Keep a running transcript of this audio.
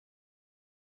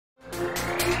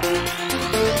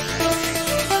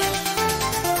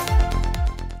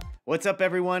What's up,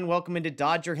 everyone? Welcome into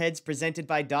Dodger Heads, presented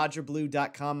by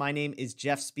DodgerBlue.com. My name is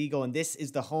Jeff Spiegel, and this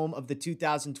is the home of the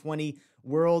 2020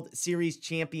 World Series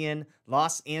champion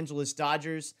Los Angeles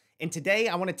Dodgers. And today,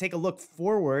 I want to take a look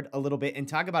forward a little bit and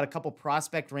talk about a couple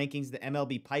prospect rankings that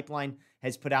MLB Pipeline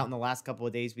has put out in the last couple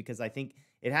of days, because I think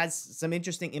it has some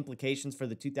interesting implications for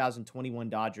the 2021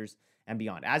 Dodgers and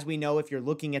beyond. As we know, if you're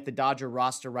looking at the Dodger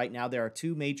roster right now, there are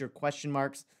two major question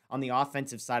marks on the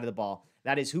offensive side of the ball.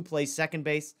 That is who plays second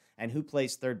base and who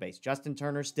plays third base. Justin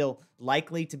Turner still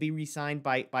likely to be re-signed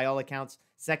by all accounts.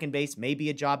 Second base may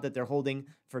be a job that they're holding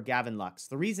for Gavin Lux.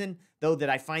 The reason, though, that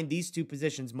I find these two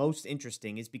positions most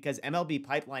interesting is because MLB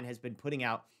Pipeline has been putting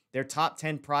out their top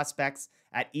 10 prospects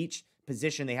at each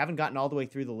position. They haven't gotten all the way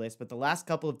through the list, but the last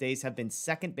couple of days have been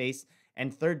second base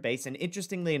and third base. And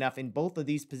interestingly enough, in both of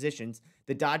these positions,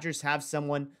 the Dodgers have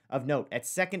someone of note. At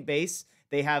second base,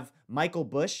 they have Michael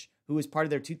Busch, who is part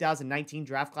of their 2019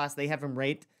 draft class. They have him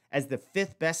ranked as the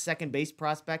 5th best second base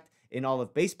prospect in all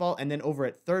of baseball. And then over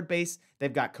at third base,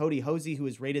 they've got Kody Hoese, who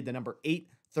is rated the number 8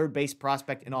 third base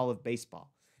prospect in all of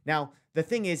baseball. Now, the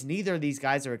thing is, neither of these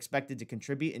guys are expected to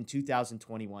contribute in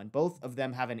 2021. Both of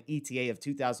them have an ETA of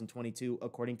 2022,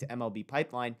 according to MLB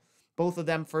Pipeline. Both of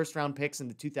them first-round picks in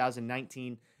the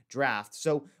 2019 draft.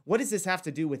 So what does this have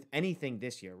to do with anything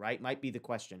this year, right? Might be the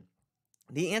question.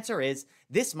 The answer is,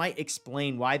 this might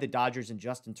explain why the Dodgers and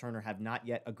Justin Turner have not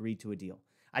yet agreed to a deal.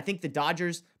 I think the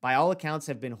Dodgers, by all accounts,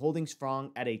 have been holding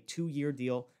strong at a 2-year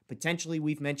deal. Potentially,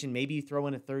 we've mentioned maybe you throw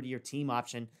in a third-year team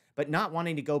option, but not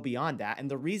wanting to go beyond that.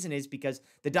 And the reason is because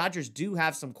the Dodgers do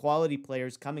have some quality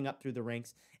players coming up through the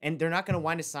ranks, and they're not going to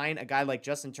want to sign a guy like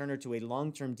Justin Turner to a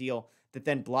long-term deal that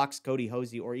then blocks Kody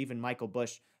Hoese or even Michael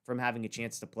Busch from having a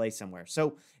chance to play somewhere.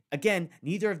 So again,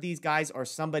 neither of these guys are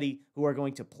somebody who are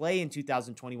going to play in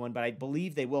 2021, but I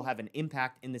believe they will have an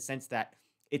impact in the sense that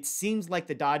it seems like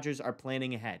the Dodgers are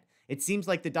planning ahead. It seems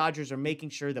like the Dodgers are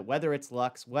making sure that whether it's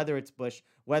Lux, whether it's Busch,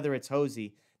 whether it's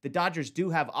Hoese, the Dodgers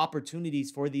do have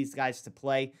opportunities for these guys to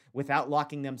play without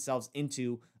locking themselves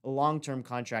into a long-term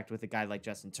contract with a guy like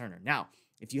Justin Turner. Now,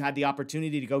 if you had the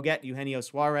opportunity to go get Eugenio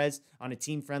Suarez on a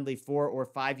team-friendly 4 or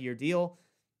 5-year deal,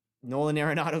 Nolan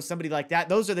Arenado, somebody like that,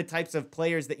 those are the types of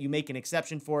players that you make an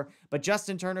exception for. But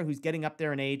Justin Turner, who's getting up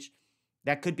there in age,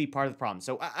 that could be part of the problem.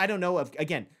 So I don't know.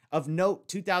 Of note,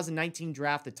 2019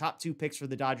 draft, the top 2 picks for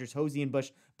the Dodgers, Hoese and Busch,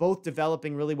 both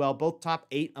developing really well, both top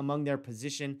 8 among their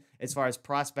position as far as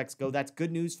prospects go. That's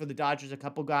good news for the Dodgers. A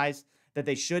couple guys that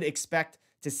they should expect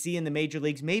to see in the major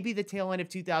leagues, maybe the tail end of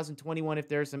 2021 if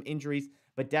there are some injuries,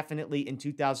 but definitely in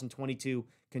 2022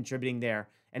 contributing there.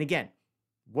 And again,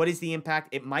 what is the impact?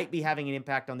 It might be having an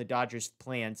impact on the Dodgers'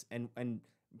 plans, and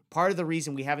part of the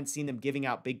reason we haven't seen them giving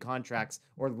out big contracts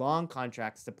or long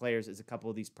contracts to players is a couple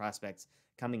of these prospects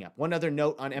coming up. One other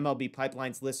note on MLB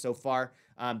Pipeline's list so far,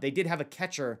 they did have a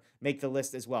catcher make the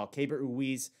list as well. Kody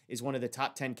Hoese is one of the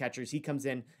top 10 catchers. He comes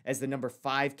in as the number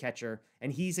 5 catcher,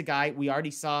 and he's a guy we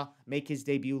already saw make his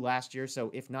debut last year, so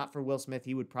if not for Will Smith,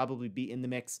 he would probably be in the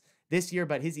mix this year,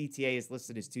 but his ETA is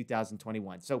listed as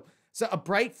 2021. So a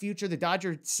bright future. The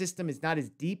Dodger system is not as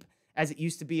deep as it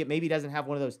used to be. It maybe doesn't have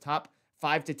one of those top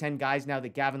 5 to 10 guys now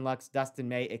that Gavin Lux, Dustin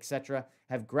May, etc.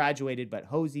 have graduated, but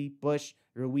Hoese, Busch,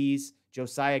 Ruiz,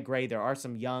 Josiah Gray, there are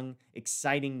some young,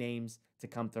 exciting names to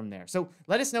come from there. So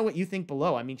let us know what you think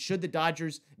below. I mean, should the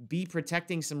Dodgers be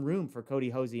protecting some room for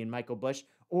Kody Hoese and Michael Busch,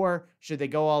 or should they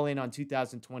go all in on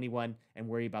 2021 and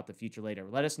worry about the future later?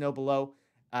 Let us know below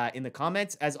in the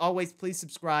comments. As always, please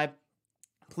subscribe.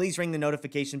 Please ring the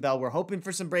notification bell. We're hoping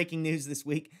for some breaking news this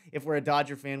week if we're a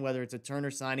Dodger fan, whether it's a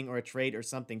Turner signing or a trade or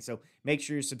something. So make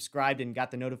sure you're subscribed and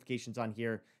got the notifications on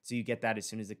here so you get that as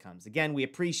soon as it comes. Again, we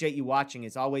appreciate you watching.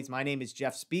 As always, my name is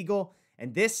Jeff Spiegel,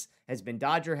 and this has been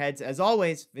Dodger Heads. As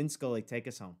always, Vince Scully, take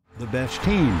us home. The best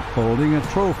team holding a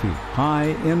trophy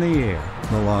high in the air.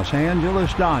 The Los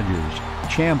Angeles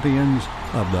Dodgers, champions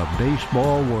of the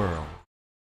baseball world.